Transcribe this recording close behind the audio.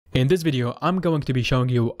In this video, I'm going to be showing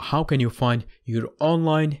you how can you find your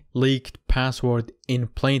online leaked password in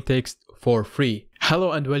plain text for free.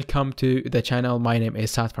 Hello and welcome to the channel. My name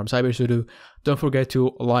is Sat from CyberSudo. Don't forget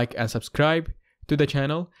to like and subscribe to the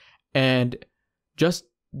channel, and just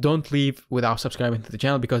don't leave without subscribing to the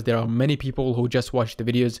channel because there are many people who just watch the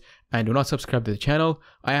videos and do not subscribe to the channel.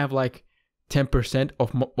 I have like 10%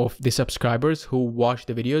 of the subscribers who watch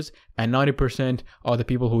the videos, and 90% are the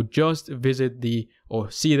people who just visit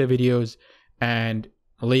or see the videos and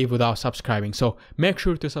leave without subscribing. So make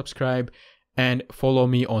sure to subscribe and follow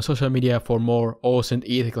me on social media for more OSINT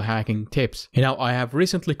ethical hacking tips. Now, I have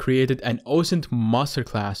recently created an OSINT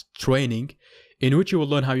masterclass training in which you will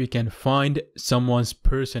learn how you can find someone's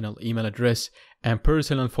personal email address and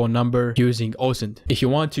personal phone number using OSINT. If you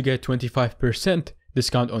want to get 25%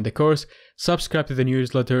 discount on the course, subscribe to the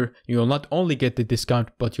newsletter. You will not only get the discount,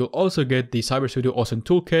 but you'll also get the CyberSudo OSINT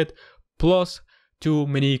Toolkit, plus 2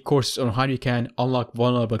 mini courses on how you can unlock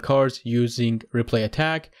vulnerable cards using replay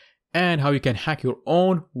attack, and how you can hack your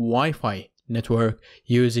own Wi-Fi network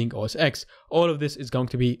using OS. All of this is going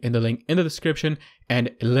to be in the link in the description, and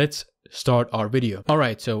let's start our video.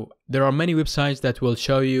 Alright, so there are many websites that will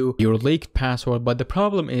show you your leaked password, but the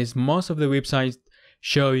problem is most of the websites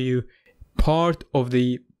show you part of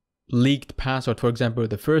the leaked password. For example,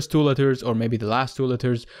 the first 2 letters or maybe the last 2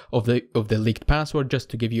 letters of the leaked password, just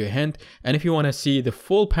to give you a hint. And if you want to see the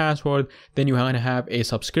full password, then you want to have a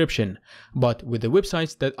subscription. But with the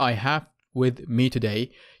websites that I have with me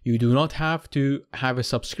today, you do not have to have a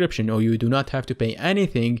subscription, or you do not have to pay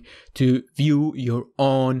anything to view your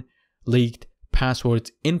own leaked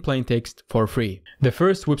passwords in plain text for free. The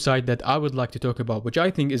first website that I would like to talk about, which I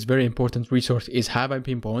think is very important resource, is Have I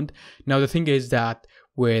Pinpointed. Now the thing is that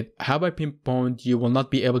with Have I Pinpointed, you will not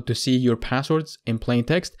be able to see your passwords in plain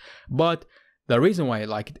text, but the reason why I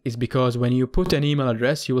like it is because when you put an email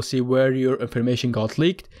address, you will see where your information got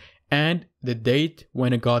leaked and the date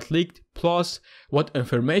when it got leaked, plus what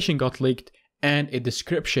information got leaked and a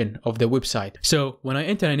description of the website. So when I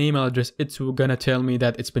enter an email address, it's gonna tell me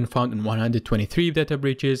that it's been found in 123 data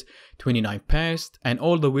breaches, 29 pasts, and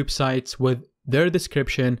all the websites with their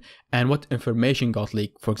description and what information got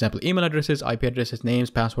leaked. For example, email addresses, IP addresses,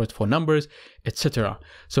 names, passwords, phone numbers, etc.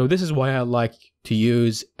 So this is why I like to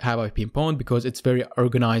use Have I Pinpointed, because it's very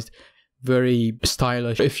organized, very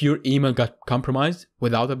stylish. If your email got compromised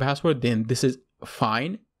without a password, then this is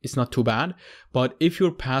fine. It's not too bad. But if your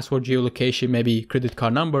password, geolocation, maybe credit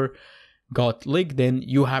card number got leaked, then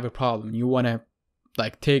you have a problem. You want to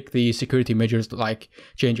take the security measures, like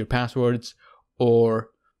change your passwords or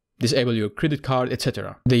disable your credit card,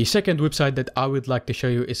 etc. The second website that I would like to show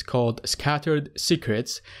you is called Scattered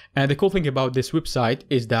Secrets. And the cool thing about this website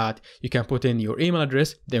is that you can put in your email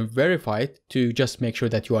address, then verify it to just make sure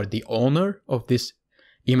that you are the owner of this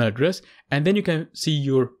email address, and then you can see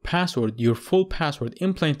your password, your full password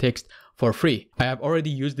in plain text for free. I have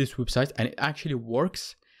already used this website and it actually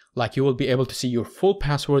works. Like, you will be able to see your full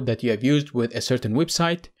password that you have used with a certain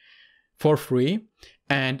website for free,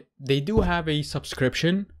 and they do have a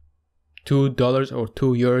subscription, $2 or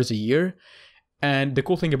 €2 a year. And the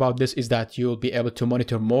cool thing about this is that you'll be able to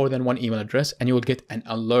monitor more than one email address, and you will get an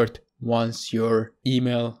alert once your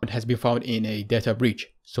email has been found in a data breach.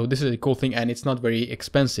 So this is a cool thing, and it's not very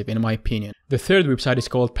expensive in my opinion. The third website is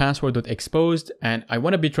called password.exposed, and I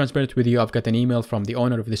want to be transparent with you. I've got an email from the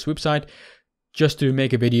owner of this website just to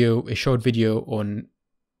make a short video on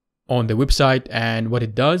the website and what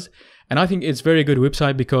it does. And I think it's a very good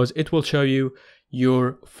website because it will show you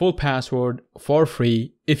your full password for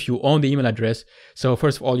free if you own the email address. So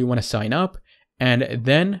first of all, you want to sign up, and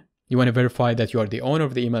then you want to verify that you are the owner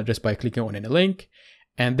of the email address by clicking on a link,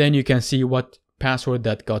 and then you can see what password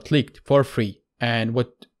that got leaked for free and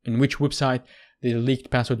in which website the leaked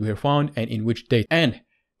password were found and in which date. And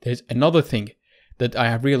there's another thing that I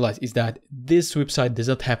have realized is that this website does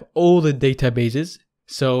not have all the databases,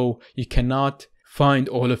 so you cannot find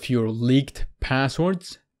all of your leaked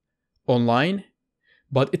passwords online,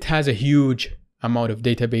 but it has a huge amount of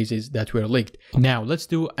databases that were leaked. Now let's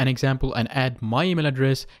do an example and add my email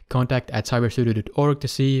address, contact@cybersudo.org, to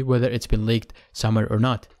see whether it's been leaked somewhere or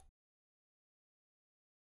not.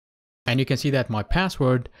 And you can see that my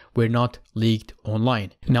password were not leaked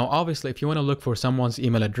online. Now, obviously, if you want to look for someone's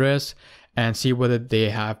email address and see whether they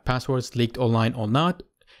have passwords leaked online or not,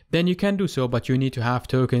 then you can do so, but you need to have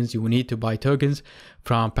tokens. You need to buy tokens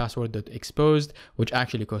from password.exposed, which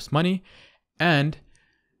actually costs money. And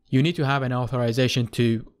you need to have an authorization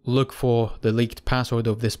to look for the leaked password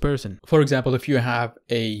of this person. For example, if you have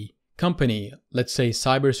a company, let's say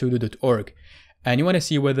cybersudo.org, and you want to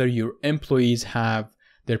see whether your employees have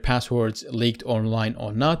their passwords leaked online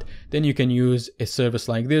or not, then you can use a service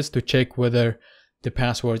like this to check whether the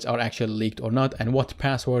passwords are actually leaked or not and what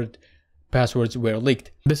passwords were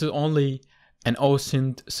leaked. This is only an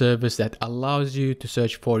OSINT service that allows you to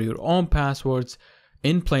search for your own passwords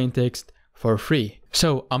in plain text for free.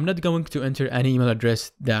 So I'm not going to enter any email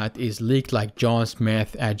address that is leaked like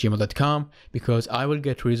johnsmith@gmail.com because I will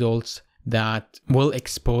get results that will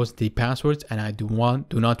expose the passwords, and I do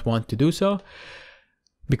not want to do so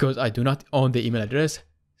because I do not own the email address.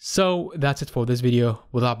 So that's it for this video.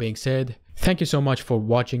 With that being said, thank you so much for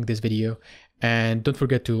watching this video, and don't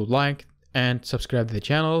forget to like and subscribe to the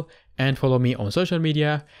channel and follow me on social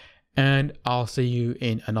media, and I'll see you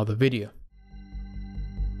in another video.